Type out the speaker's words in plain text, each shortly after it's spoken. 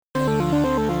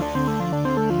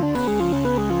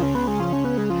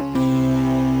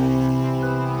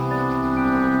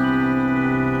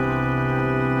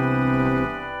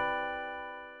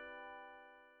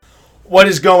What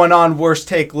is going on, Worst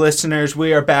Take listeners?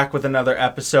 We are back with another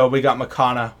episode. We got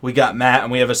Makana, we got Matt,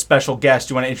 and we have a special guest.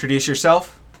 Do you want to introduce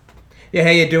yourself? Yeah, how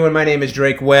you doing? My name is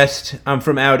Drake West. I'm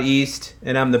from out east,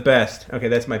 and I'm the best. Okay,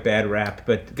 that's my bad rap,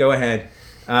 but go ahead.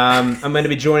 I'm going to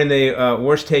be joining the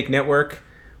Worst Take Network.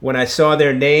 When I saw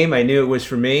their name, I knew it was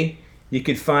for me. You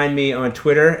could find me on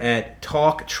Twitter at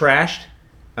Talk Trashed.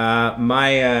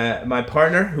 My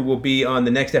partner, who will be on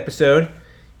the next episode,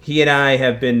 he and I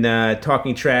have been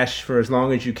talking trash for as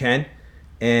long as you can,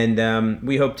 and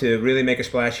we hope to really make a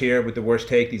splash here with the Worst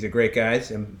Take. These are great guys.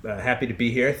 I'm happy to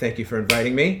be here. Thank you for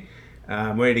inviting me.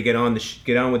 I'm ready to get on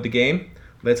with the game.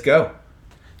 Let's go.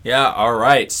 Yeah, all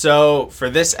right. So for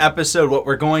this episode, what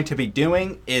we're going to be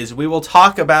doing is we will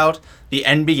talk about the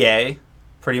NBA,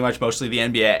 pretty much mostly the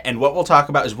NBA, and what we'll talk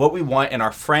about is what we want in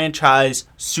our franchise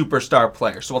superstar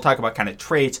player. So we'll talk about kind of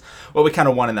traits, what we kind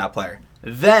of want in that player.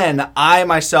 Then I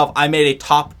made a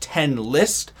top 10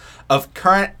 list of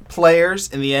current players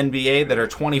in the NBA that are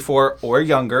 24 or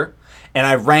younger, and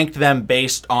I ranked them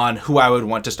based on who I would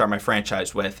want to start my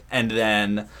franchise with. And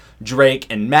then Drake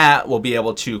and Matt will be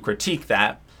able to critique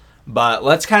that. But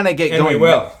let's kind of get going. We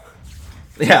will.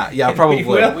 Yeah, probably.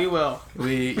 We will.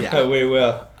 We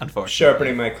will. Unfortunately.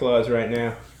 Sharpening my claws right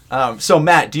now. So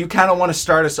Matt, do you kind of want to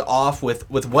start us off with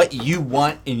what you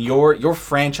want in your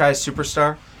franchise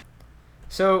superstar?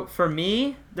 So for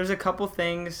me, there's a couple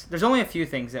things. There's only a few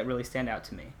things that really stand out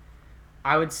to me.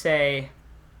 I would say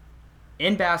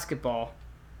in basketball,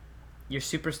 your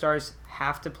superstars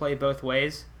have to play both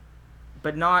ways,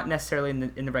 but not necessarily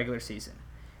in the regular season.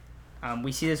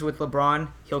 We see this with LeBron.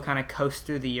 He'll kind of coast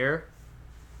through the year,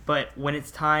 but when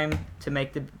it's time to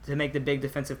make the big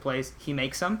defensive plays, he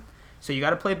makes them. So you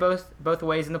got to play both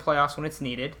ways in the playoffs when it's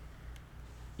needed.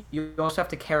 You also have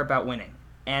to care about winning.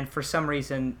 And for some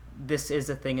reason, this is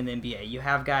a thing in the NBA. You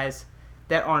have guys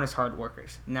that aren't as hard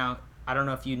workers. Now, I don't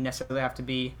know if you necessarily have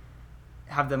to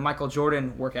have the Michael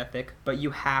Jordan work ethic, but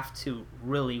you have to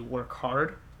really work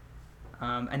hard.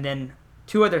 And then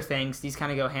two other things, these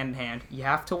kind of go hand in hand. You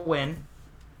have to win,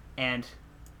 and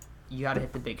you got to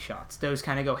hit the big shots. Those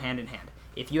kind of go hand in hand.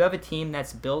 If you have a team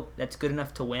that's built, that's good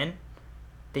enough to win,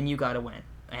 then you got to win.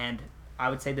 And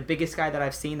I would say the biggest guy that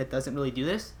I've seen that doesn't really do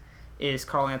this is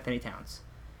Karl Anthony Towns.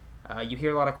 You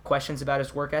hear a lot of questions about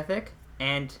his work ethic,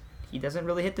 and he doesn't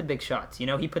really hit the big shots.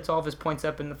 He puts all of his points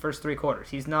up in the first three quarters.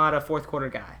 He's not a fourth quarter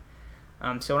guy.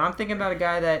 So when I'm thinking about a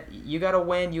guy that you got to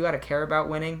win, you got to care about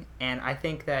winning, and I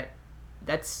think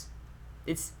it's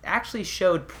actually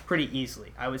showed pretty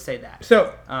easily. I would say that.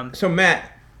 So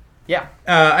Matt. Yeah.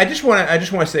 I just want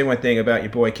to say one thing about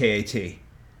your boy KAT.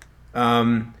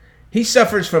 He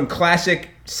suffers from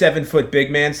classic 7-foot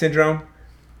big man syndrome.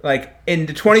 Like, in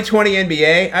the 2020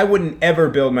 NBA, I wouldn't ever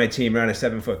build my team around a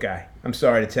 7-foot guy. I'm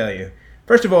sorry to tell you.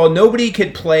 First of all, nobody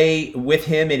could play with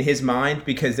him in his mind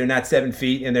because they're not 7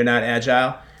 feet and they're not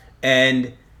agile.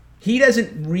 And he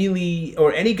doesn't really,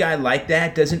 or any guy like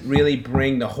that, doesn't really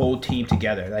bring the whole team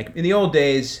together. Like, in the old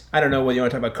days, I don't know whether you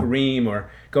want to talk about Kareem or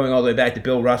going all the way back to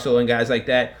Bill Russell and guys like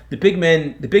that. The big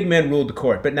men ruled the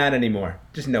court, but not anymore.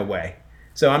 Just no way.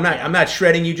 So I'm not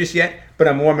shredding you just yet, but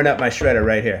I'm warming up my shredder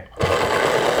right here.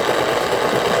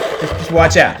 Just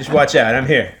watch out. Just watch out. I'm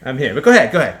here. But go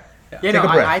ahead. Yeah, no,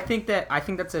 I think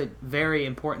that's a very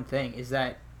important thing, is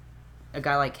that a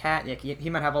guy like Cat, he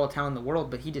might have all the talent in the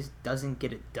world, but he just doesn't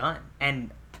get it done.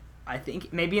 And I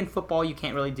think maybe in football you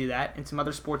can't really do that. In some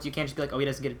other sports you can't just be like, oh, he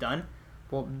doesn't get it done.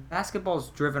 Well, basketball's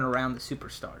driven around the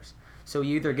superstars. So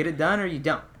you either get it done or you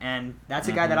don't. And that's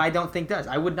a guy that I don't think does.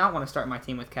 I would not want to start my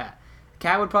team with Cat.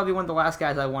 Cat would probably be one of the last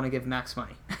guys I want to give max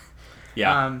money.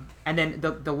 Yeah. And then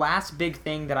the last big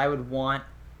thing that I would want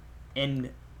in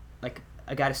like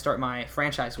a guy to start my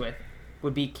franchise with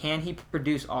would be, can he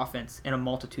produce offense in a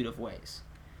multitude of ways?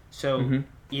 So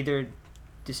either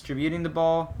distributing the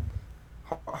ball.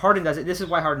 Harden does it. This is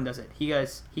why Harden does it. He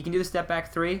can do the step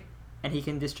back three, and he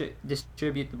can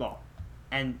distribute the ball.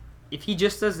 And if he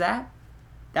just does that,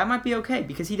 that might be okay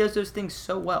because he does those things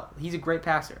so well. He's a great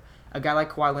passer. A guy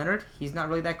like Kawhi Leonard, he's not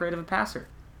really that great of a passer.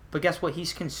 But guess what? He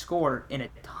can score in a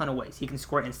ton of ways. He can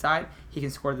score inside, he can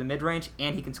score the mid-range,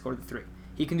 and he can score the three.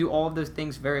 He can do all of those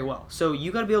things very well. So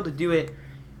you got to be able to do it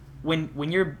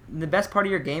when you're the best part of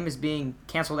your game is being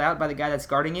canceled out by the guy that's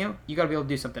guarding you. You got to be able to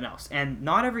do something else. And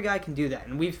not every guy can do that,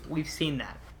 and we've seen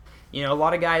that. A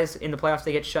lot of guys in the playoffs,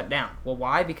 they get shut down. Well,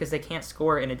 why? Because they can't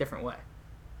score in a different way.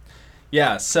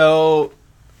 Yeah, so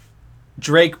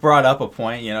Drake brought up a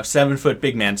point, 7-foot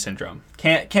big man syndrome.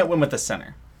 Can't win with the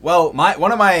center. Well,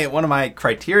 one of my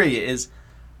criteria is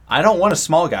I don't want a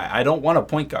small guy. I don't want a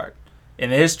point guard. In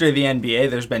the history of the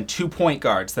NBA, there's been 2 point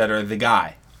guards that are the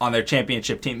guy. on their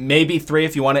championship team. Maybe 3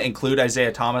 if you want to include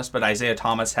Isaiah Thomas, but Isaiah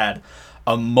Thomas had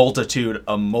a multitude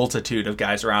of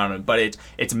guys around him. But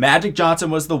it's Magic Johnson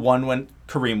was the one when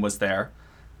Kareem was there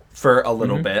for a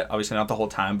little bit. Obviously not the whole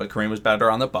time, but Kareem was better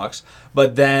on the Bucks.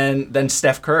 But then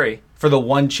Steph Curry for the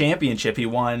one championship he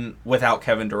won without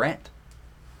Kevin Durant.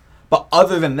 But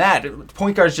other than that,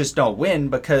 point guards just don't win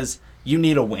because you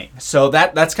need a wing. So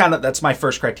that's my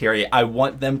first criteria. I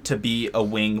want them to be a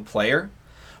wing player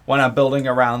when I'm building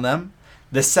around them.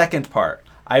 The second part,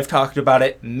 I've talked about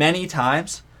it many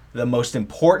times. The most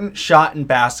important shot in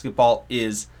basketball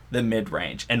is the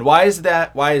mid-range. And why is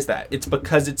that? It's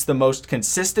because it's the most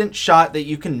consistent shot that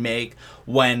you can make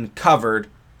when covered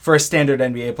for a standard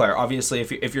NBA player. Obviously,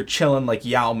 if you're chilling like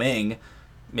Yao Ming,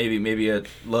 maybe a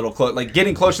little close, like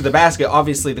getting closer to the basket,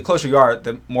 obviously the closer you are,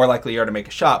 the more likely you are to make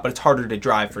a shot, but it's harder to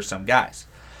drive for some guys.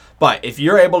 But if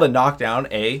you're able to knock down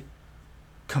a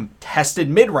contested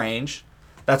mid-range,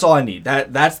 that's all I need.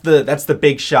 That's the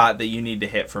big shot that you need to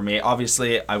hit for me.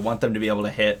 Obviously, I want them to be able to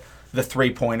hit the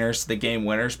 3-pointers, the game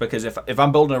winners, because if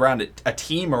I'm building around a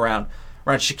team around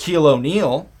Shaquille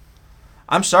O'Neal,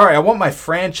 I'm sorry, I want my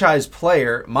franchise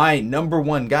player, my number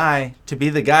one guy, to be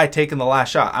the guy taking the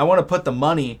last shot. I want to put the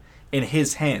money in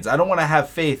his hands. I don't want to have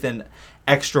faith in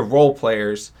extra role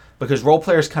players because role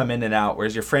players come in and out,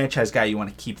 whereas your franchise guy, you want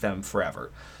to keep them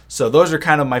forever. So those are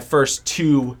kind of my first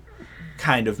 2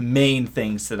 kind of main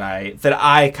things that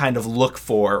I kind of look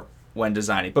for when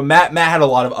designing. But Matt had a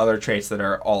lot of other traits that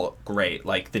are all great,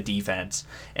 like the defense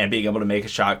and being able to make a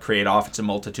shot, create offense in a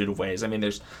multitude of ways. I mean,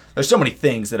 there's so many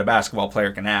things that a basketball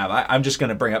player can have. I'm just going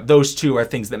to bring up those 2 are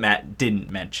things that Matt didn't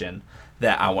mention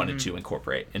that I wanted to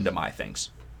incorporate into my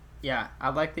things. Yeah, I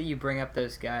like that you bring up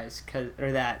those guys,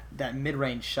 or that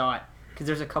mid-range shot, because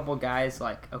there's a couple guys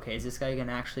like, okay, is this guy going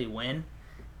to actually win?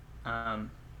 And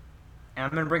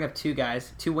I'm going to bring up 2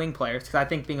 guys, 2 wing players, because I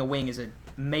think being a wing is a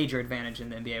major advantage in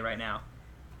the NBA right now.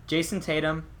 Jason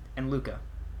Tatum and Luka.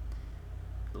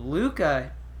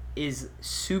 Luka is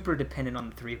super dependent on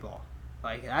the 3-ball.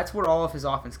 Like, that's where all of his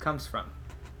offense comes from.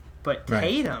 But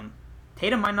Tatum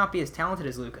might not be as talented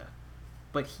as Luka,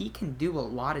 but he can do a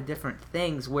lot of different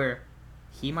things where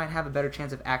he might have a better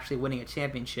chance of actually winning a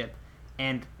championship.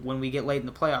 And when we get late in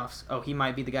the playoffs, he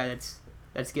might be the guy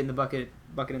that's getting the bucket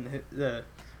in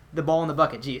the ball in the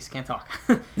bucket. Jeez, can't talk.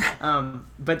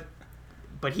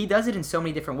 But he does it in so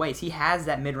many different ways. He has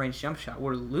that mid-range jump shot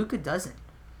where Luka doesn't.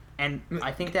 And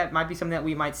I think that might be something that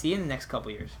we might see in the next couple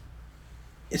years.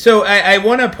 So I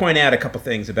want to point out a couple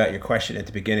things about your question at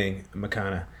the beginning,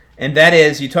 Makana. And that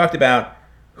is, you talked about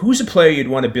who's a player you'd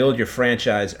want to build your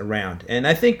franchise around. And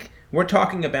I think we're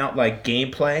talking about like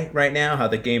gameplay right now, how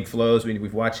the game flows.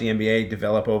 We've watched the NBA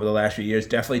develop over the last few years,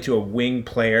 definitely to a wing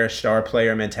player, star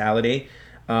player mentality.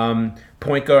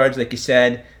 Point guards, like you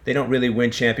said, they don't really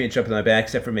win championships on the back,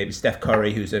 except for maybe Steph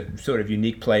Curry, who's a sort of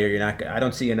unique player. I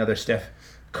don't see another Steph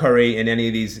Curry in any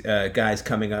of these guys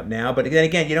coming up now. But then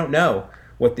again, you don't know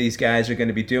what these guys are going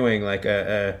to be doing, like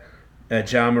a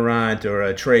Ja Morant or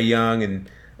a Trae Young, and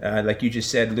like you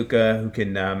just said, Luka, who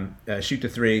can shoot the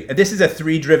 3. This is a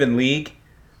 3-driven league,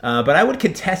 but I would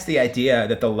contest the idea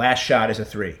that the last shot is a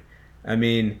 3. I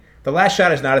mean, the last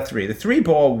shot is not a 3. The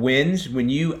 3-ball wins when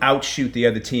you outshoot the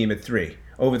other team at 3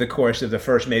 over the course of the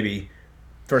first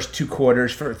 2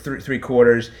 quarters, for 3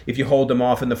 quarters, if you hold them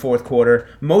off in the 4th quarter.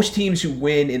 Most teams who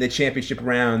win in the championship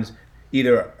rounds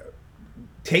either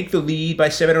take the lead by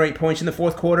 7 or 8 points in the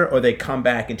 4th quarter, or they come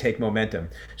back and take momentum.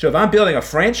 So if I'm building a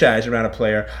franchise around a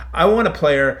player, I want a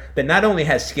player that not only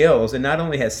has skills and not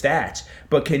only has stats,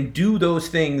 but can do those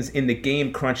things in the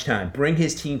game crunch time, bring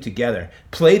his team together,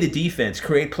 play the defense,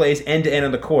 create plays end-to-end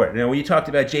on the court. Now, when you talked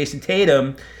about Jason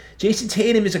Tatum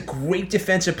is a great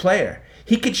defensive player.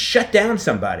 He could shut down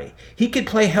somebody. He could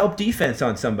play help defense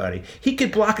on somebody. He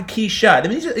could block a key shot. I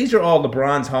mean, these are all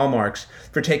LeBron's hallmarks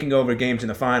for taking over games in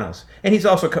the finals. And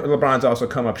LeBron's also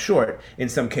come up short in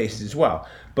some cases as well.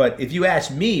 But if you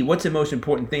ask me, what's the most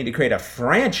important thing to create a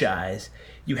franchise,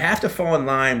 you have to fall in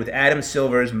line with Adam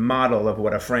Silver's model of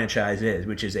what a franchise is,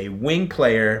 which is a wing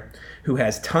player who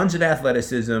has tons of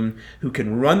athleticism, who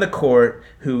can run the court,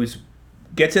 who's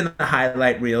gets in the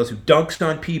highlight reels, who dunks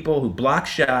on people, who blocks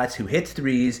shots, who hits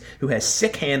threes, who has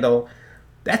sick handle.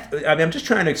 I'm just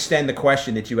trying to extend the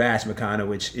question that you asked, Makana,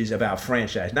 which is about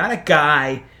franchise. Not a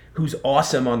guy who's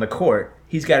awesome on the court.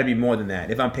 He's got to be more than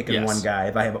that. If I'm picking one guy,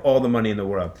 if I have all the money in the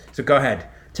world. So go ahead.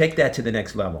 Take that to the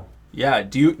next level. Yeah.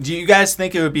 Do you guys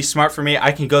think it would be smart for me?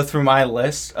 I can go through my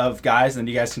list of guys, and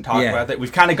you guys can talk about it.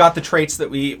 We've kind of got the traits that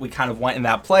we kind of want in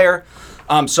that player.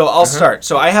 So I'll start.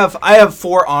 So I have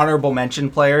 4 honorable mention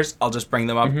players. I'll just bring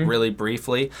them up really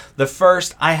briefly. The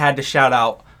first, I had to shout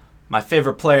out my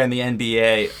favorite player in the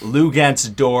NBA,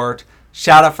 Luguentz Dort.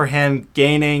 Shout out for him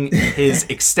gaining his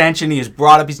extension. He is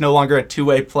brought up. He's no longer a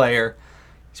two-way player.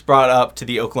 He's brought up to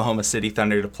the Oklahoma City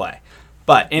Thunder to play.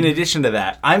 But in addition to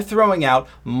that, I'm throwing out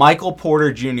Michael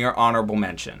Porter Jr. honorable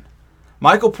mention.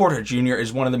 Michael Porter Jr.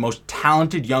 is one of the most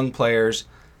talented young players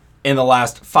in the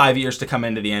last 5 years to come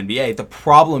into the NBA. The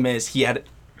problem is he had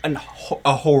a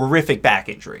horrific back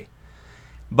injury.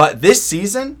 But this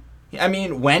season, I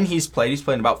mean, when he's played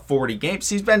in about 40 games.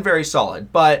 He's been very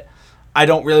solid. But I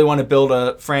don't really want to build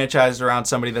a franchise around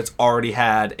somebody that's already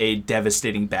had a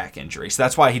devastating back injury. So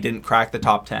that's why he didn't crack the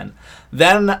top 10.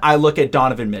 Then I look at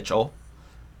Donovan Mitchell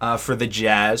for the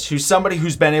Jazz, who's somebody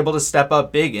who's been able to step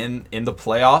up big in the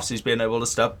playoffs. He's been able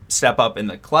to step up in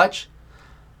the clutch.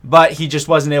 But he just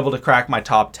wasn't able to crack my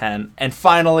top 10. And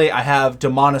finally, I have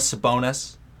Domantas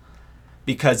Sabonis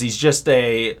because he's just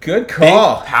a good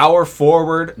call. Big power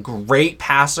forward, great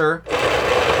passer.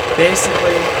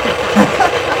 Basically,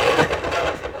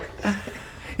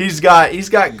 he's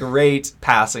got great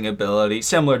passing ability,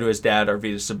 similar to his dad,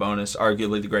 Arvydas Sabonis,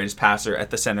 arguably the greatest passer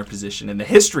at the center position in the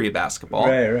history of basketball.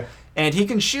 Right. And he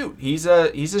can shoot. He's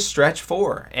a stretch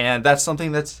four, and that's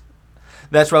something that's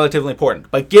relatively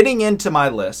important. But getting into my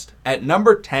list, at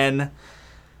number 10,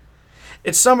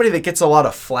 it's somebody that gets a lot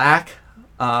of flack.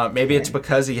 Maybe it's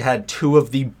because he had two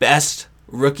of the best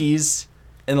rookies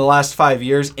in the last 5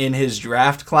 years in his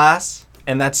draft class,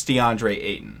 and that's DeAndre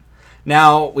Ayton.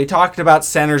 Now, we talked about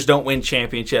centers don't win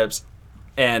championships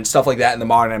and stuff like that in the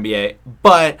modern NBA,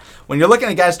 but when you're looking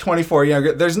at guys 24 or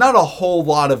younger, there's not a whole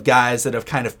lot of guys that have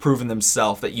kind of proven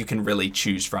themselves that you can really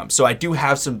choose from. So I do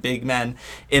have some big men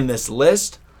in this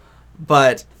list,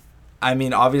 but I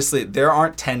mean, obviously, there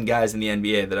aren't 10 guys in the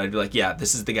NBA that I'd be like, yeah,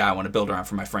 this is the guy I want to build around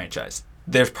for my franchise.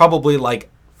 There's probably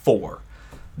like 4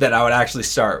 that I would actually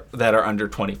start that are under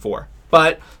 24.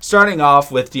 But starting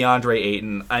off with DeAndre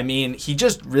Ayton, I mean, he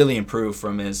just really improved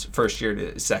from his first year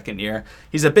to his second year.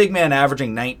 He's a big man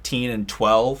averaging 19 and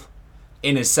 12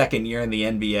 in his second year in the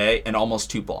NBA and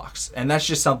almost 2 blocks. And that's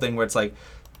just something where it's like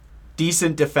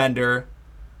decent defender,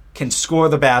 can score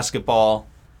the basketball,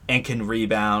 and can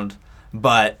rebound.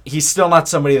 But he's still not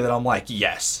somebody that I'm like,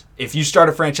 yes, if you start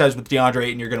a franchise with DeAndre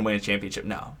Ayton, you're going to win a championship.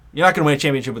 No, you're not going to win a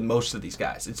championship with most of these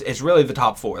guys. It's really the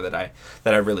top 4 that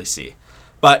I really see.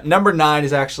 But number 9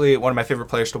 is actually one of my favorite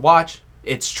players to watch.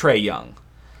 It's Trae Young.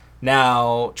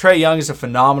 Now, Trae Young is a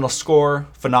phenomenal scorer,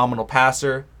 phenomenal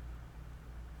passer,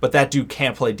 but that dude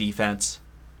can't play defense.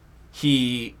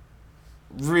 He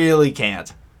really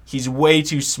can't. He's way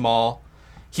too small.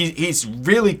 He's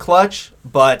really clutch,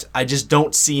 but I just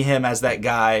don't see him as that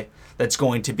guy that's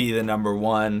going to be the number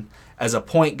 1 as a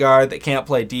point guard that can't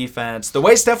play defense. The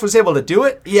way Steph was able to do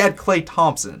it, he had Klay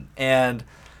Thompson, and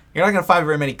you're not going to find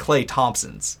very many Klay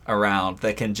Thompsons around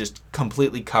that can just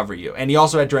completely cover you. And he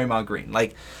also had Draymond Green.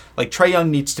 Like Trae Young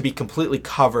needs to be completely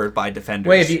covered by defenders.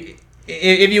 Wait,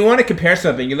 if you want to compare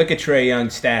something, you look at Trae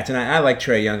Young's stats, and I like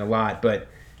Trae Young a lot, but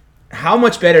how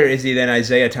much better is he than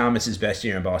Isaiah Thomas's best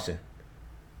year in Boston?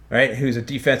 Right? Who's a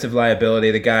defensive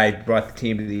liability. The guy brought the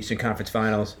team to the Eastern Conference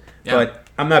Finals. Yeah. But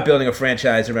I'm not building a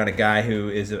franchise around a guy who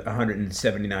is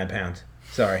 179 pounds.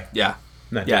 Sorry. Yeah.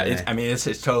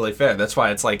 It's totally fair. That's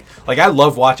why it's like I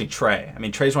love watching Trae. I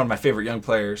mean, Trae's one of my favorite young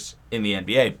players in the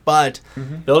NBA. But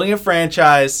building a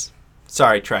franchise,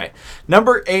 sorry, Trae.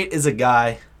 Number 8 is a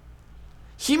guy.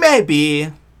 He may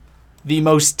be the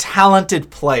most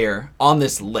talented player on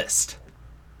this list.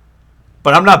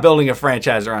 But I'm not building a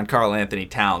franchise around Karl Anthony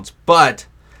Towns. But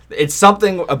it's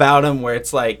something about him where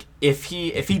it's like if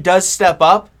he does step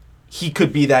up, he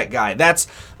could be that guy.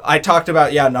 I talked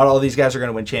about, not all these guys are going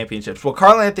to win championships. Well,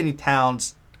 Karl Anthony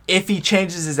Towns, if he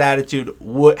changes his attitude,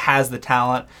 has the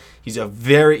talent. He's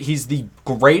the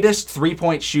greatest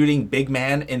 3-point shooting big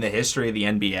man in the history of the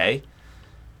NBA.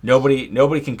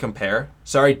 Nobody can compare.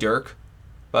 Sorry, Dirk,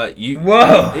 but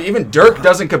even Dirk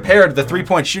doesn't compare to the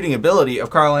 3-point shooting ability of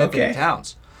Karl Anthony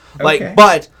Towns.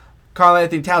 But Karl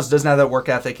Anthony Towns doesn't have that work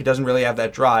ethic. He doesn't really have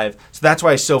that drive. So that's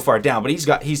why he's so far down. But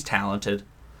he's talented.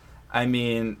 I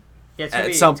mean, it's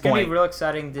going to be real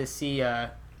exciting to see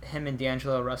him and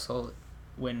D'Angelo Russell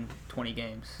win 20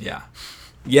 games. Yeah.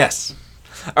 Yes.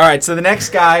 All right, so the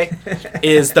next guy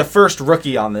is the first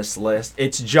rookie on this list.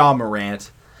 It's Ja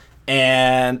Morant.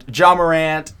 And Ja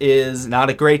Morant is not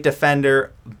a great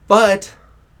defender, but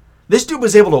this dude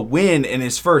was able to win in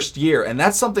his first year, and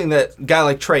that's something that a guy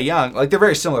like Trae Young, they're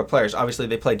very similar players. Obviously,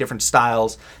 they play different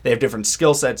styles. They have different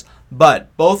skill sets,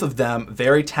 but both of them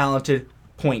very talented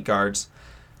point guards.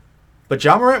 But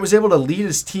Ja Morant was able to lead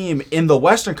his team in the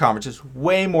Western Conference, which is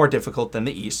way more difficult than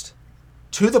the East,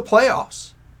 to the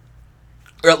playoffs.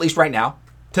 Or at least right now.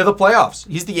 to the playoffs.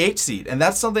 He's the 8th seed, and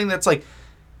that's something that's like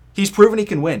he's proven he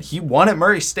can win. He won at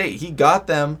Murray State. He got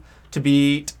them to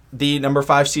beat the number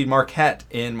 5 seed Marquette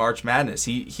in March Madness.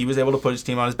 He was able to put his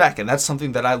team on his back, and that's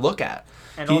something that I look at.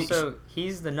 And also,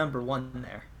 he's the number 1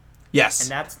 there. Yes. And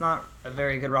that's not a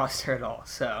very good roster at all.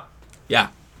 So. Yeah.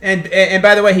 And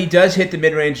by the way, he does hit the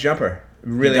mid-range jumper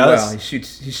really He does. well. He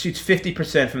shoots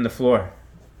 50% from the floor.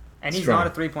 And he's Strong. not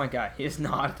a 3-point guy. He is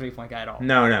not a 3-point guy at all.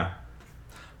 No.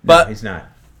 But he's not.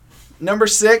 Number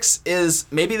 6 is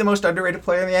maybe the most underrated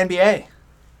player in the NBA.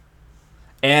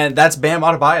 And that's Bam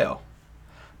Adebayo.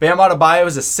 Bam Adebayo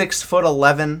is a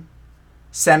 6'11"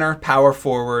 center, power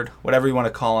forward, whatever you want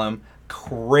to call him.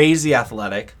 Crazy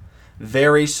athletic,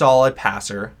 very solid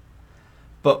passer.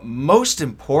 But most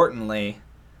importantly,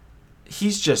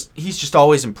 he's just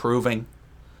always improving.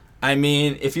 I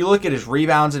mean, if you look at his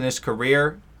rebounds in his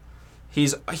career,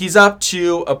 he's up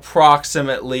to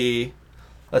approximately,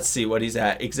 let's see what he's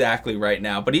at exactly right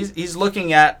now, but he's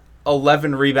looking at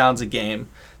 11 rebounds a game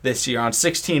this year on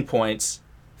 16 points,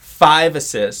 5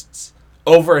 assists,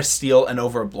 over a steal, and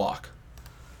over a block.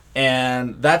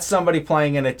 And that's somebody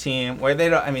playing in a team where they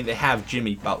have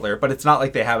Jimmy Butler, but it's not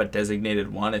like they have a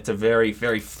designated one. It's a very,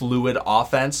 very fluid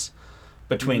offense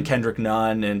between Kendrick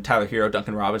Nunn and Tyler Hero,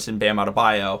 Duncan Robinson, Bam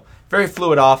Adebayo. Very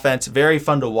fluid offense, very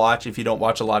fun to watch. If you don't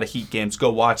watch a lot of Heat games,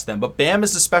 go watch them. But Bam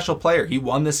is a special player. He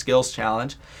won the skills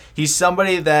challenge. He's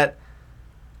somebody that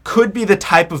could be the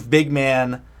type of big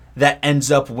man that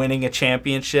ends up winning a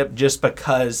championship just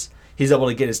because he's able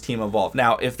to get his team involved.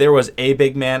 Now, if there was a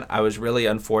big man, I was really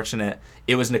unfortunate.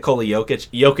 It was Nikola Jokic.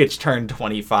 Jokic turned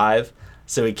 25,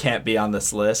 so he can't be on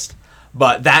this list.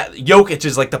 But that Jokic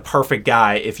is like the perfect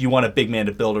guy if you want a big man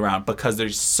to build around because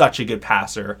there's such a good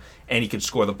passer and he can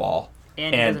score the ball.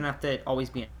 And he doesn't have to always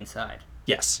be inside.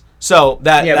 Yes. So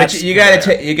that's but you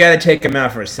gotta take him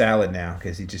out for a salad now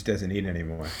because he just doesn't eat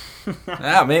anymore.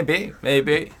 Yeah,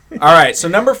 maybe. All right, so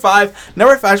number 5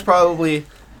 is probably,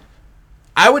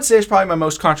 I would say, is probably my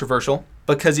most controversial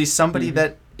because he's somebody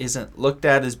that isn't looked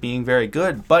at as being very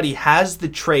good, but he has the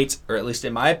traits, or at least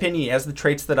in my opinion, he has the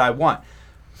traits that I want.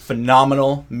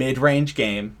 Phenomenal mid-range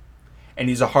game, and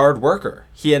he's a hard worker.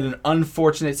 He had an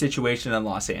unfortunate situation in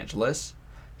Los Angeles.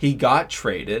 He got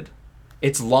traded.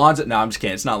 It's Lonzo. No, I'm just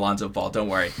kidding. It's not Lonzo Ball. Don't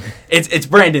worry. It's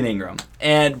Brandon Ingram.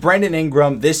 And Brandon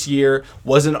Ingram this year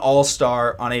was an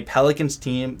all-star on a Pelicans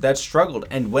team that struggled.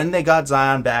 And when they got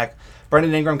Zion back,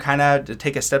 Brandon Ingram kind of had to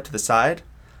take a step to the side.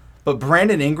 But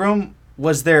Brandon Ingram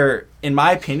was in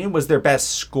my opinion, was their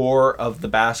best scorer of the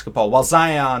basketball. While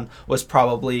Zion was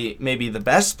probably maybe the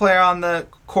best player on the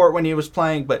court when he was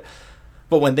playing. But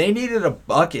when they needed a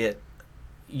bucket,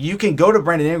 you can go to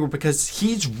Brandon Ingram because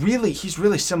he's really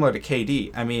similar to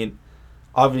KD. I mean,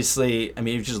 obviously,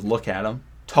 you just look at him.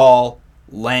 Tall,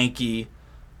 lanky,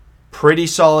 pretty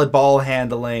solid ball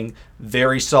handling,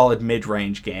 very solid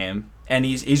mid-range game. And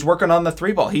he's working on the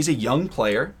 3-ball. He's a young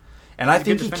player, and I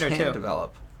think he can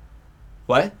develop.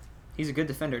 What? He's a good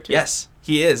defender, too. Yes,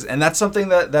 he is. And that's something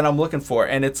that I'm looking for.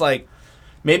 And it's like,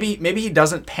 maybe he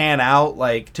doesn't pan out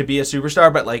like to be a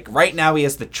superstar, but like right now he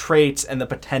has the traits and the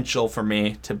potential for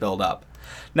me to build up.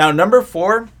 Now, number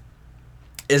 4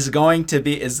 is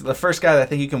the first guy that I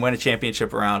think you can win a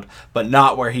championship around, but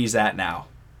not where he's at now.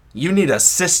 You need a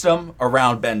system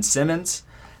around Ben Simmons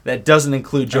that doesn't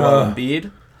include Joel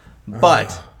Embiid.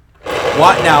 But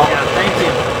what now? Yeah, thank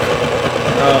you.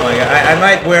 Oh my God, I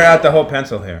might wear out the whole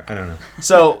pencil here. I don't know.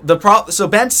 So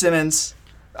Ben Simmons,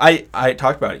 I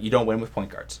talked about it. You don't win with point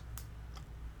guards.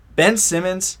 Ben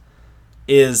Simmons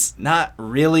is not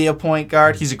really a point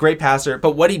guard. He's a great passer,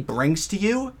 but what he brings to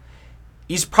you,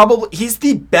 he's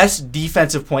the best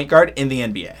defensive point guard in the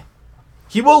NBA.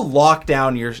 He will lock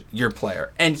down your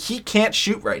player, and he can't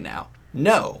shoot right now.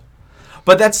 No.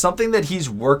 But that's something that he's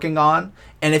working on.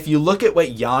 And if you look at what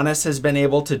Giannis has been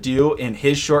able to do in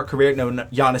his short career, no,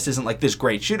 Giannis isn't like this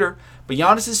great shooter, but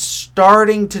Giannis is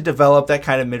starting to develop that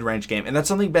kind of mid-range game. And that's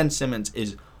something Ben Simmons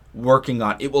is working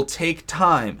on. It will take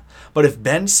time. But if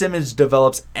Ben Simmons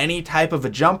develops any type of a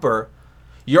jumper,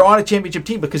 you're on a championship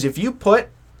team. Because if you put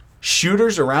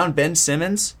shooters around Ben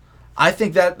Simmons, I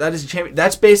think that is a champion.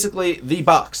 That's basically the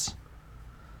Bucks.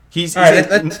 He's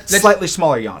let's slightly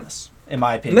smaller Giannis, in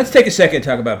my opinion. Let's take a second to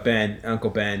talk about Ben, Uncle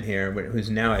Ben here, who's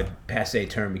now a passé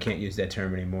term. We can't use that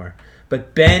term anymore.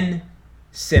 But Ben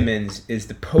Simmons is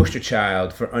the poster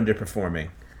child for underperforming.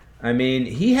 I mean,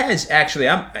 he has actually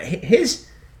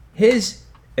his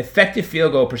effective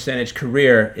field goal percentage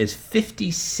career is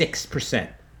 56%.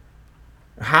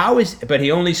 But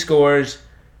he only scores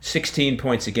 16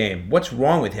 points a game. What's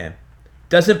wrong with him?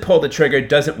 Doesn't pull the trigger,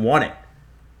 doesn't want it.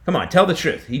 Come on, tell the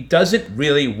truth. He doesn't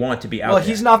really want to be out there. Well,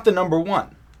 he's not the number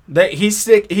 1. He's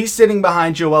sitting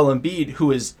behind Joel Embiid,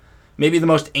 who is maybe the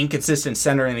most inconsistent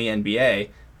center in the NBA.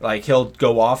 Like, he'll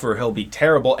go off or he'll be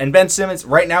terrible. And Ben Simmons,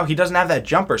 right now, he doesn't have that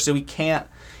jumper, so he can't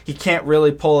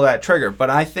really pull that trigger. But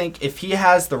I think if he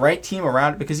has the right team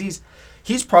around, because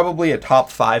he's probably a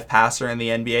top 5 passer in the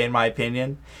NBA, in my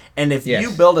opinion. And if you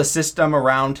build a system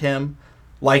around him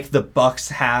like the Bucks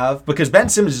have, because Ben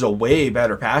Simmons is a way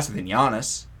better passer than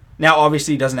Giannis. Now,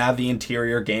 obviously, he doesn't have the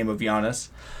interior game of Giannis.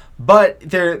 But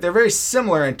they're very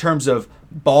similar in terms of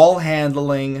ball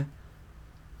handling,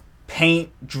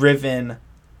 paint-driven,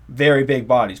 very big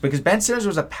bodies. Because Ben Simmons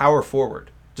was a power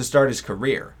forward to start his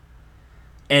career.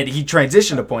 And he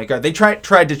transitioned to point guard. They tried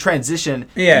to transition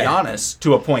Giannis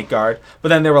to a point guard, but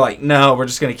then they were like, no, we're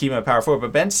just going to keep him a power forward.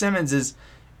 But Ben Simmons is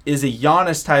a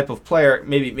Giannis type of player.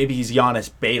 Maybe he's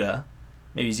Giannis beta.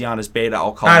 Maybe he's Giannis beta,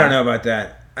 I'll call him. I don't know about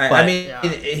that. I mean,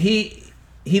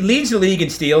 he leads the league in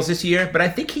steals this year, but I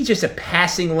think he's just a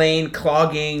passing lane,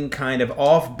 clogging, kind of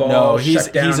off-ball,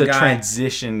 shutdown guy.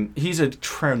 Transition. He's a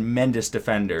tremendous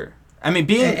defender. I mean,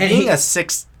 being a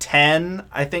 6'10",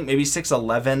 I think maybe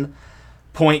 6'11",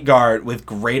 point guard with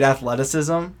great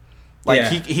athleticism,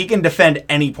 he can defend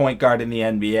any point guard in the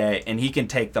NBA, and he can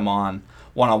take them on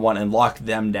one-on-one and lock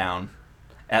them down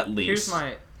at least.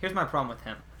 Here's my problem with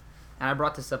him, and I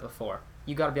brought this up before.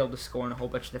 You got to be able to score in a whole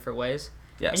bunch of different ways.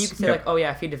 Yes. And you can say, like, oh,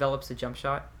 yeah, if he develops a jump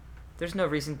shot, there's no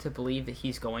reason to believe that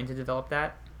he's going to develop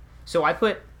that. So I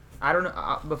don't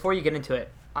know, before you get into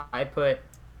it, I put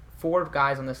 4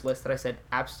 guys on this list that I said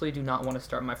absolutely do not want to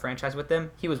start my franchise with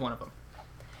them. He was one of them.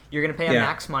 You're going to pay him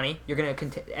max money. You're going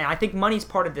to and I think money's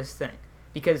part of this thing.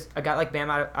 Because a guy like Bam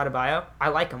Adebayo, I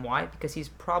like him. Why? Because he's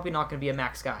probably not going to be a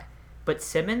max guy. But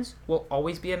Simmons will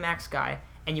always be a max guy,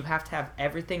 and you have to have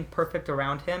everything perfect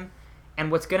around him. And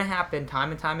what's going to happen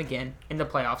time and time again in the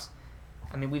playoffs,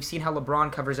 I mean, we've seen how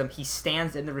LeBron covers him. He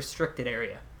stands in the restricted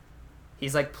area.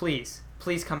 He's like, please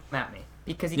come at me.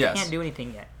 Because he can't do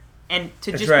anything yet. And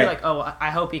to be like, oh, I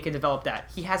hope he can develop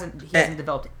that. He hasn't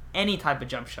developed any type of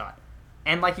jump shot.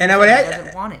 And like you said, he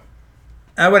doesn't want it.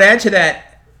 I would add to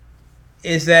that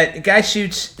is that the guy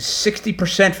shoots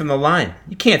 60% from the line.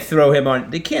 You can't throw him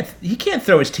on. He can't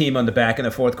throw his team on the back in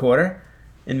the fourth quarter.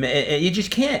 And you just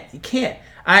can't. You can't.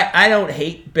 I don't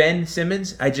hate Ben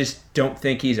Simmons. I just don't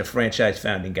think he's a franchise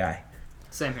founding guy.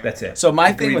 Same here. That's it. So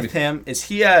my thing with him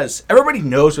is everybody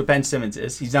knows what Ben Simmons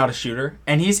is. He's not a shooter,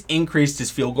 and he's increased his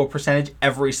field goal percentage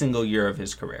every single year of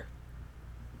his career.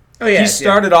 Oh yeah. He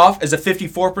started off as a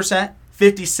 54%,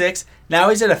 56. Now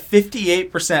he's at a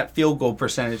 58% field goal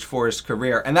percentage for his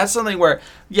career, and that's something where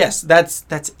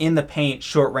that's in the paint,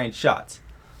 short range shots.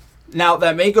 Now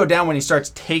that may go down when he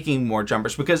starts taking more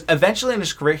jumpers, because eventually in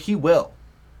his career he will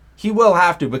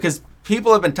have to, because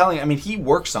people have been telling him. I mean, he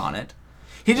works on it.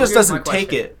 He just doesn't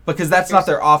take it because that's not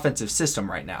their offensive system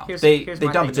right now. They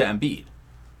dump it to Embiid.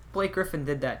 Blake Griffin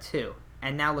did that too,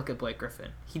 and now look at Blake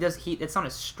Griffin. It's not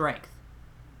his strength.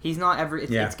 He's not ever.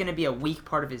 It's going to be a weak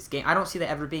part of his game. I don't see that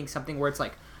ever being something where it's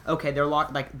like, okay, they're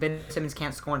locked. Like Ben Simmons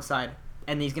can't score inside,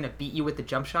 and he's going to beat you with the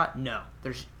jump shot. No,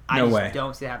 I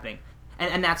don't see that happening.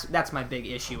 And that's my big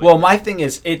issue. Well, my thing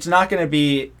is, it's not going to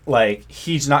be like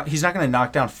he's not going to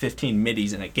knock down 15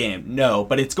 middies in a game. No,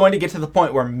 but it's going to get to the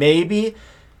point where maybe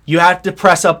you have to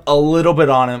press up a little bit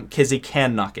on him because he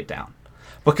can knock it down.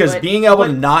 Because being able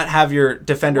to not have your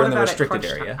defender in the restricted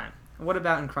area. Time? What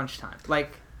about in crunch time?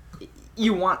 Like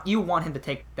you want him to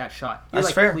take that shot. You're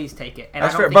that's fair. Please take it. And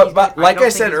that's fair. But like I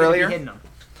said earlier,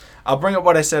 I'll bring up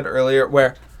what I said earlier,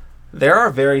 where there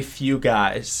are very few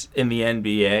guys in the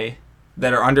NBA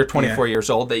that are under 24 years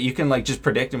old that you can like just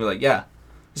predict and be like, yeah,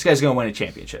 this guy's gonna win a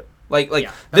championship.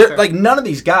 They're like none of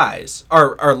these guys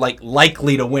are like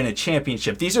likely to win a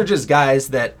championship. These are just guys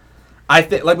that I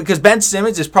think because Ben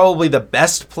Simmons is probably the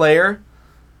best player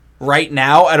right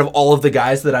now out of all of the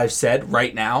guys that I've said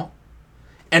right now,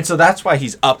 and so that's why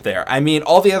he's up there. I mean,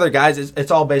 all the other guys,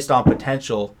 it's all based on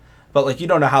potential. But, like, you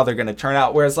don't know how they're going to turn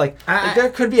out. Whereas, like, there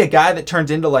could be a guy that turns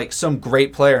into, like, some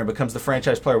great player and becomes the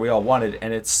franchise player we all wanted,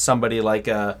 and it's somebody like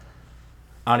I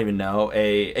don't even know,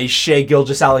 a Shai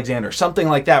Gilgeous-Alexander, something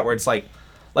like that, where it's like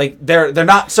they're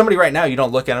not somebody right now. You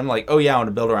don't look at him like, oh, yeah, I want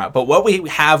to build around. But what we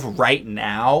have right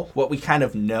now, what we kind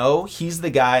of know, he's the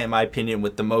guy, in my opinion,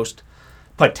 with the most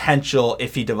potential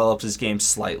if he develops his game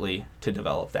slightly to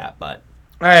develop that. But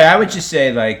all right, I would just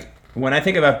say, like, when I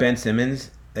think about Ben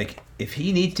Simmons, like, if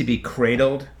he needs to be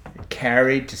cradled and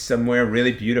carried to somewhere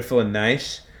really beautiful and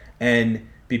nice and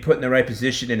be put in the right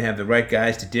position and have the right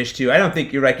guys to dish to, I don't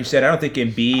think, you're like you said, I don't think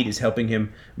Embiid is helping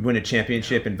him win a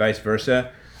championship and vice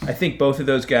versa. I think both of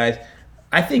those guys,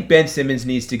 I think Ben Simmons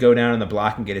needs to go down on the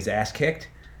block and get his ass kicked.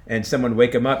 and someone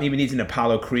wake him up. Maybe needs an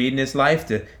Apollo Creed in his life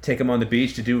to take him on the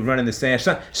beach to do run in the sand.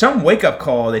 Some wake up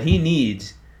call that he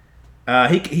needs.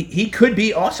 He could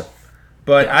be awesome,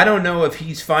 but I don't know if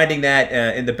he's finding that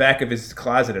in the back of his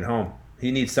closet at home.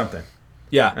 He needs something.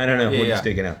 Yeah, I don't know what he's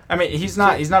digging out. I mean, he's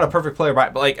not a perfect player,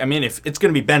 but like, I mean, if it's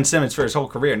going to be Ben Simmons for his whole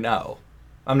career, no,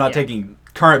 I'm not taking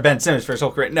current Ben Simmons for his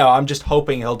whole career. No, I'm just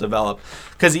hoping he'll develop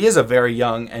because he is a very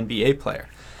young NBA player.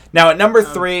 Now at number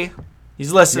 3,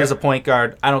 he's listed as a point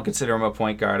guard. I don't consider him a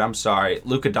point guard. I'm sorry,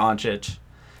 Luka Doncic.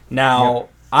 Now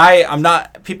I'm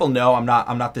not. People know I'm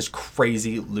not this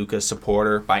crazy Luka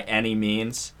supporter by any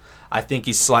means. I think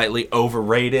he's slightly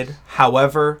overrated.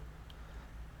 However,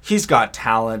 he's got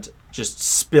talent just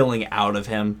spilling out of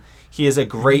him. He is a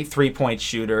great 3-point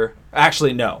shooter.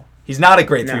 Actually, no. He's not a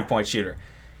great 3-point shooter.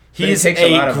 He's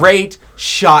a great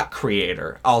shot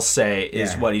creator, I'll say,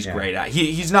 is what he's great at.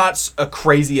 He's not a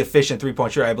crazy efficient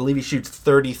 3-point shooter. I believe he shoots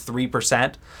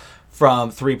 33%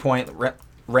 from 3-point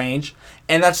range.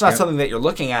 And that's not something that you're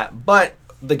looking at. But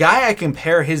the guy I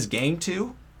compare his game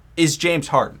to is James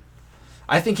Harden.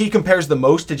 I think he compares the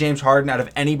most to James Harden out of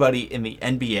anybody in the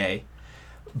NBA.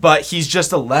 But he's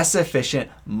just a less efficient,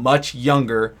 much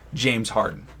younger James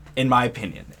Harden, in my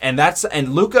opinion. And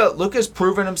Luka's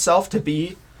proven himself to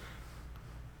be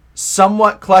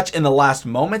somewhat clutch in the last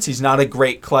moments. He's not a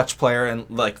great clutch player in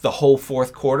like the whole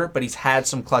fourth quarter, but he's had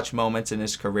some clutch moments in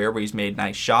his career where he's made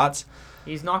nice shots.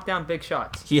 He's knocked down big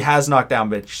shots. He has knocked down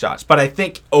big shots. But I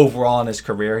think overall in his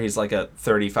career, he's like a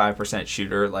 35%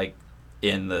 shooter, like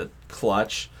in the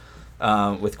clutch,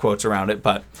 with quotes around it.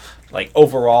 But like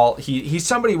overall, he's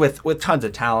somebody with tons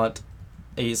of talent.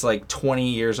 He's like 20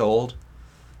 years old.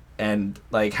 And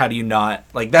like, how do you not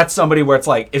like? That's somebody where it's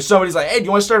like, if somebody's like, "Hey, do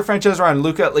you want to start a franchise around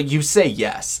Luka?" Like, you say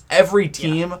yes. Every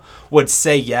team would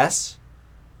say yes.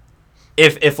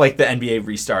 If like the NBA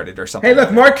restarted or something. Hey,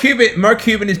 look, Mark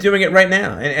Cuban is doing it right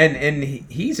now, and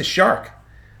he's a shark.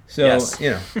 So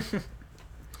you know.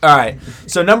 All right.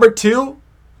 So number 2,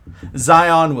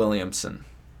 Zion Williamson.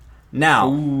 Now,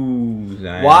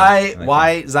 Zion.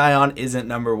 why Zion isn't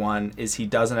number 1 is he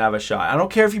doesn't have a shot. I don't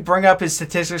care if you bring up his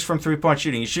statistics from 3-point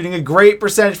shooting. He's shooting a great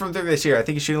percentage from 3 this year. I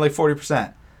think he's shooting like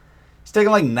 40%. He's taking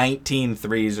like 19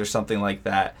 threes or something like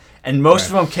that. And most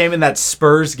of them came in that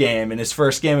Spurs game, in his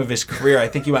first game of his career. I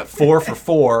think he went 4 for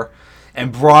 4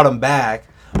 and brought him back.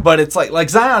 But it's like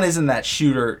Zion isn't that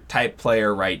shooter type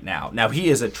player right now. Now, he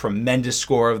is a tremendous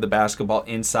scorer of the basketball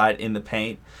inside in the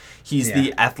paint. He's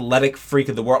the athletic freak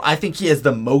of the world. I think he has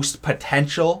the most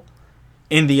potential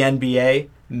in the NBA,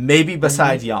 maybe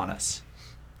besides Giannis.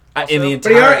 In the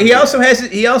entire but he also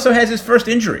has his first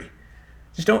injury.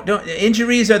 Just don't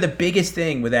injuries are the biggest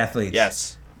thing with athletes.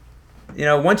 Yes. You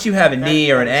know, once you have a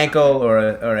knee or an ankle or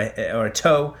a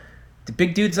toe, the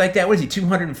big dudes like that. What is he?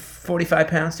 245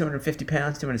 pounds, 250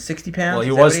 pounds, 260 pounds. Well,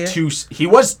 he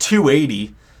was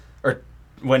 280, or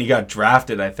when he got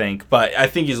drafted, I think. But I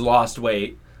think he's lost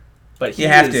weight. But you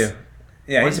have to.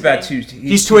 Yeah, he's about two.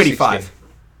 He's 285.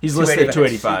 He's listed at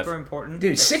 285. Super important.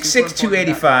 Dude, 6'6",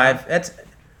 285.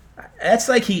 That's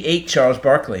like he ate Charles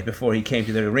Barkley before he came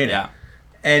to the arena. Yeah.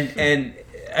 And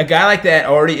a guy like that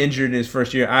already injured in his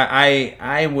first year.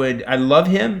 I love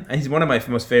him. He's one of my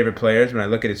most favorite players. When I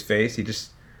look at his face, he just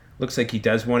looks like he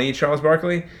does want to eat Charles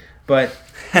Barkley. But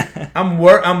I'm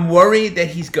worried that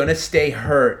he's gonna stay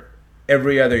hurt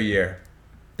every other year.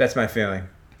 That's my feeling.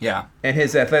 Yeah. And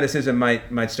his athleticism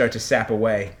might start to sap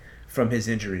away from his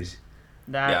injuries.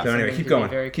 So anyway, keep going.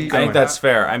 I think that's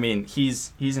fair. I mean,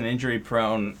 he's an injury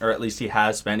prone, or at least he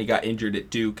has been. He got injured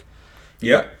at Duke.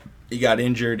 Yep. He got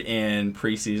injured in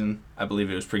preseason. I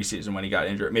believe it was preseason when he got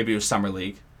injured. Maybe it was summer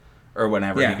league or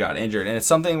whenever he got injured. And it's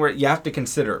something where you have to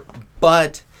consider.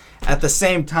 But at the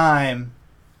same time,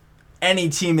 any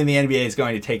team in the NBA is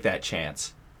going to take that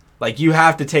chance. Like, you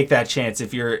have to take that chance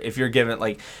if you're given,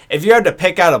 like, if you had to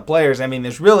pick out of players, I mean,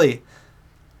 there's really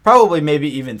probably maybe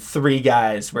even 3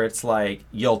 guys where it's like,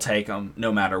 you'll take them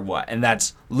no matter what. And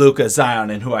that's Luka,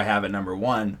 Zion, and who I have at number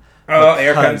 1. Oh,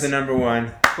 here comes the number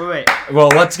 1. Wait. Well,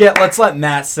 let's let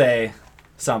Matt say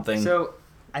something. So,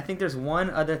 I think there's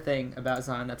one other thing about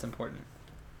Zion that's important.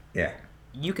 Yeah.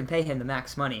 You can pay him the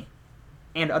max money,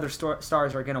 and other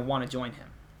stars are going to want to join him.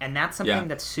 And that's something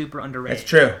that's super underrated. That's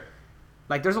true.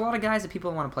 Like, there's a lot of guys that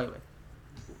people want to play with.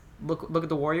 Look at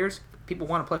the Warriors. People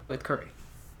want to play with Curry.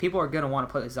 People are going to want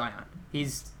to play with Zion.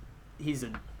 He's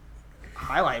a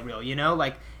highlight reel, you know?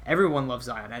 Like, everyone loves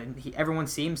Zion, and everyone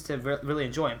seems to really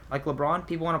enjoy him. Like LeBron,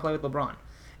 people want to play with LeBron.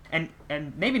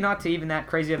 And maybe not to even that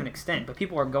crazy of an extent, but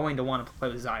people are going to want to play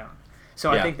with Zion.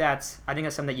 So I think that's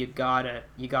something that you gotta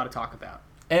talk about.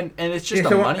 And it's just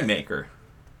a moneymaker.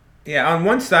 Yeah, on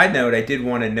one side note, I did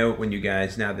want to note when you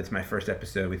guys, now that's my first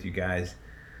episode with you guys,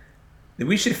 that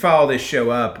we should follow this show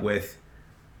up with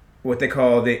what they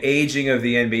call the aging of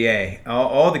the NBA.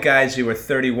 All the guys who are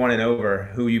 31 and over,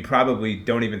 who you probably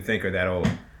don't even think are that old.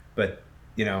 But,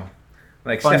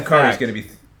 like Fun Steph Curry's fact, going to be...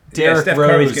 Derrick Steph Rose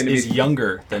Curry's gonna is be,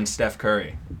 younger than Steph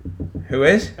Curry. Who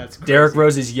is? That's crazy. Derrick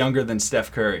Rose is younger than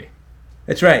Steph Curry.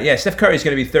 That's right. Yeah, Steph Curry's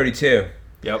going to be 32.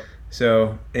 Yep.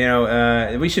 So,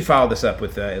 we should follow this up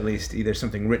with at least either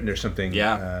something written or something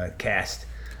cast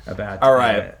about... All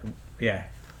right. Yeah.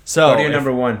 So, Go to your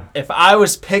number one. If I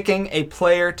was picking a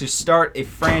player to start a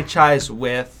franchise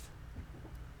with,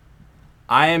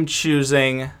 I am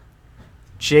choosing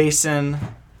Jason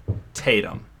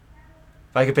Tatum.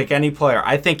 If I could pick any player,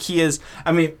 I think he is...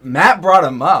 I mean, Matt brought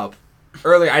him up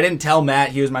earlier. I didn't tell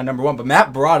Matt he was my number one, but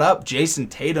Matt brought up Jason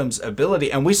Tatum's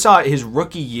ability, and we saw his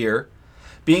rookie year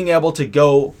being able to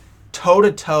go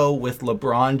toe-to-toe with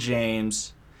LeBron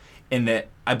James in the,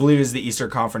 I believe it was the Eastern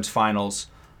Conference Finals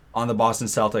on the Boston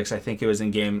Celtics. I think it was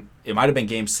it might have been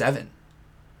game 7.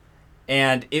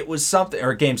 And it was something,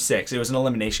 or game 6. It was an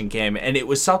elimination game, and it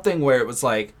was something where it was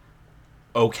like,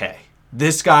 okay,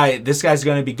 this guy's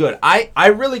going to be good. I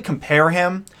really compare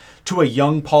him to a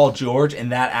young Paul George in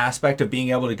that aspect of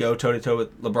being able to go toe-to-toe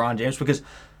with LeBron James, because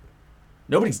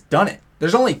nobody's done it.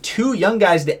 There's only 2 young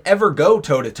guys to ever go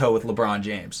toe-to-toe with LeBron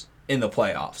James in the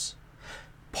playoffs.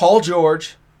 Paul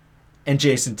George and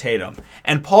Jason Tatum.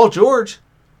 And Paul George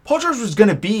was going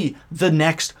to be the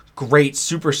next great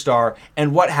superstar.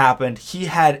 And what happened? He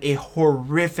had a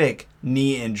horrific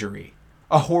knee injury.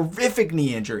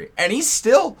 And he's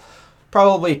still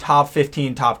probably top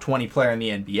 15, top 20 player in the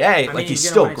NBA. He's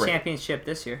still win a great. Championship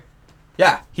this year.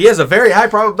 Yeah, he has a very high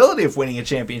probability of winning a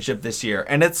championship this year.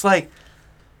 And it's like,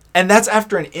 and that's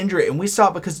after an injury. And we saw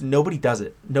it because nobody does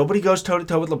it. Nobody goes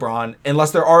toe-to-toe with LeBron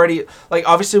unless they're already, like,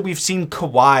 obviously we've seen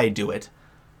Kawhi do it.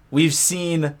 We've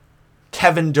seen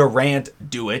Kevin Durant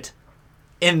do it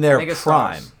in their Mega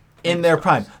prime. stars. In their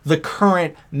prime. The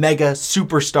current mega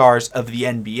superstars of the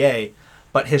NBA.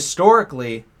 But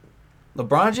historically,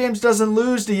 LeBron James doesn't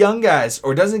lose to young guys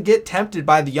or doesn't get tempted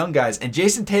by the young guys. And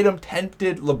Jason Tatum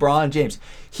tempted LeBron James.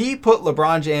 He put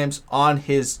LeBron James on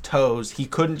his toes. He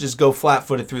couldn't just go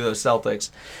flat-footed through those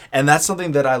Celtics. And that's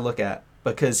something that I look at,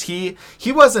 because he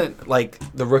wasn't like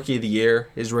the rookie of the year,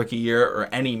 his rookie year, or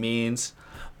any means.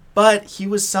 But he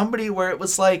was somebody where it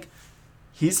was like,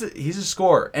 he's a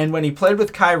scorer. And when he played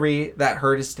with Kyrie, that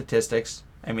hurt his statistics.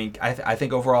 I mean, I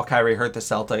think overall Kyrie hurt the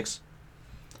Celtics.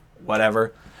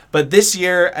 Whatever. But this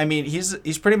year, I mean,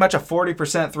 he's pretty much a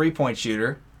 40% three-point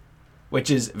shooter, which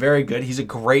is very good. He's a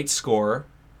great scorer,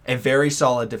 a very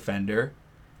solid defender,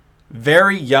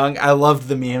 very young. I loved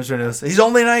the memes when it was, he's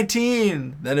only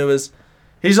 19. Then it was,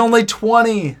 he's only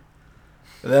 20.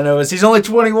 Then it was, he's only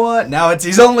 21. Now it's,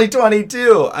 he's only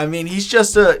 22. I mean, he's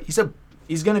just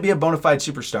he's going to be a bona fide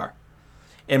superstar,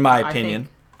 in my opinion.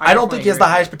 I don't think he has the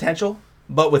highest potential,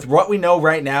 but with what we know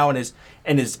right now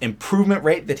and his improvement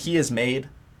rate that he has made,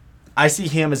 I see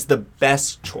him as the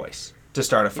best choice to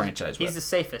start a franchise with. He's the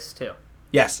safest, too.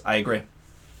 Yes, I agree.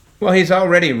 Well, he's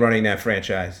already running that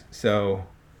franchise, so,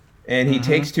 and he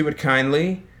takes to it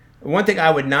kindly. One thing, I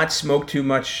would not smoke too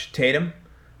much Tatum.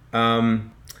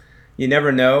 You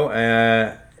never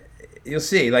know. You'll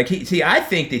see. I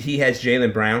think that he has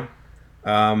Jaylen Brown,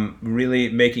 really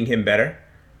making him better,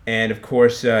 and of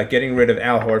course, getting rid of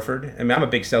Al Horford. I mean, I'm a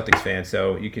big Celtics fan,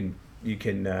 so you can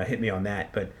hit me on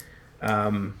that, but.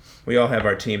 We all have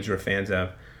our teams we're fans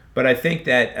of. But I think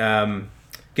that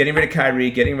getting rid of Kyrie,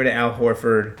 getting rid of Al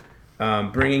Horford,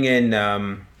 bringing in,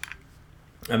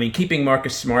 keeping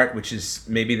Marcus Smart, which is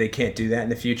maybe they can't do that in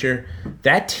the future.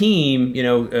 That team,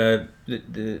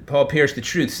 Paul Pierce, the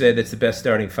truth, said that's the best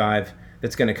starting 5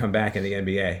 that's going to come back in the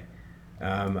NBA.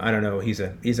 I don't know. He's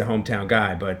a hometown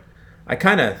guy, but I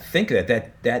kind of think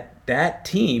that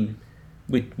team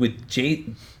with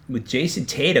Jason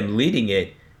Tatum leading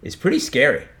it is pretty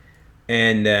scary.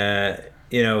 And,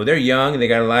 they're young and they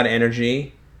got a lot of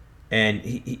energy. And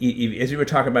he, as we were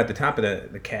talking about at the top of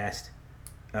the cast,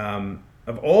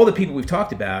 of all the people we've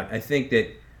talked about, I think that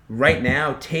right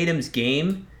now Tatum's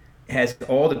game has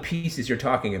all the pieces you're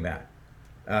talking about.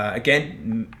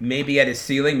 Again, maybe at his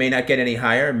ceiling, may not get any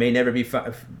higher, may never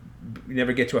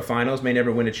never get to a finals, may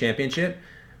never win a championship.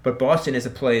 But Boston is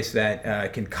a place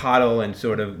that can coddle and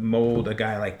sort of mold a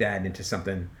guy like that into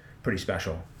something pretty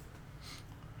special.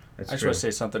 I just want to say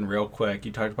something real quick.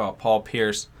 You talked about Paul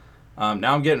Pierce.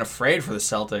 Now I'm getting afraid for the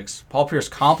Celtics. Paul Pierce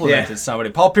complimented somebody.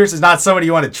 Paul Pierce is not somebody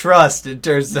you want to trust in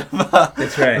terms of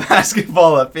that's right.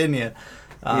 basketball opinion.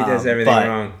 He does everything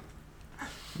wrong.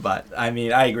 But, I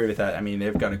mean, I agree with that. I mean,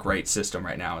 they've got a great system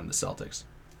right now in the Celtics.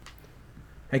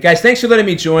 Hey, guys, thanks for letting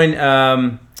me join.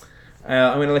 I'm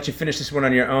going to let you finish this one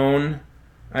on your own.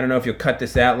 I don't know if you'll cut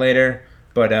this out later,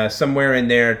 but somewhere in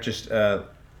there, just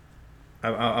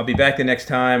I'll be back the next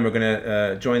time. We're going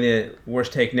to join the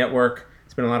Worst Take Network.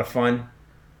 It's been a lot of fun.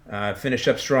 Finish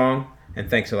up strong, and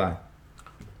thanks a lot.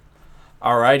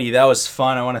 Alrighty, that was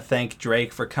fun. I want to thank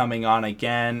Drake for coming on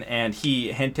again, and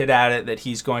he hinted at it that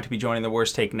he's going to be joining the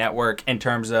Worst Take Network in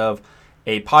terms of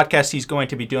a podcast he's going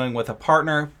to be doing with a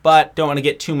partner, but don't want to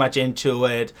get too much into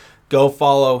it. Go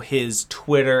follow his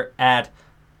Twitter at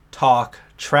Talk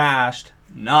Trashed,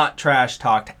 not Trash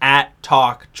Talked, at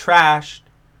Talk Trashed,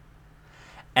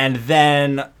 and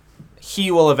then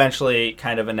he will eventually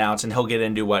kind of announce and he'll get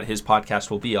into what his podcast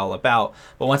will be all about.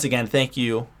 But once again, thank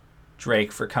you,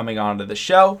 Drake, for coming on to the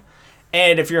show.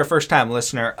 And if you're a first-time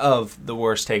listener of the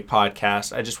Worst Take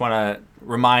podcast, I just want to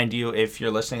remind you, if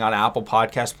you're listening on Apple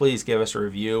Podcasts, please give us a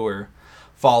review or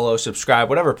follow, subscribe,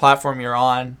 whatever platform you're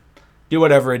on. Do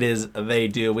whatever it is they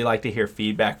do. We like to hear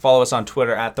feedback. Follow us on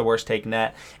Twitter at The Worst Take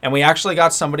Net. And we actually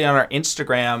got somebody on our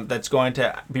Instagram that's going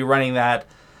to be running that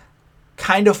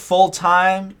kind of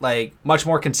full-time, like much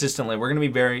more consistently. We're going to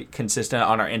be very consistent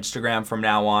on our Instagram from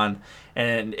now on,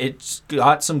 and it's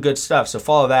got some good stuff. So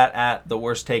follow that at The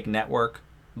Worst Take Network.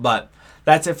 But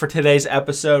that's it for today's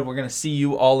episode. We're going to see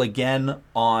you all again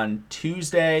on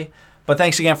Tuesday. But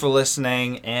thanks again for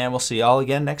listening, and we'll see you all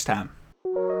again next time.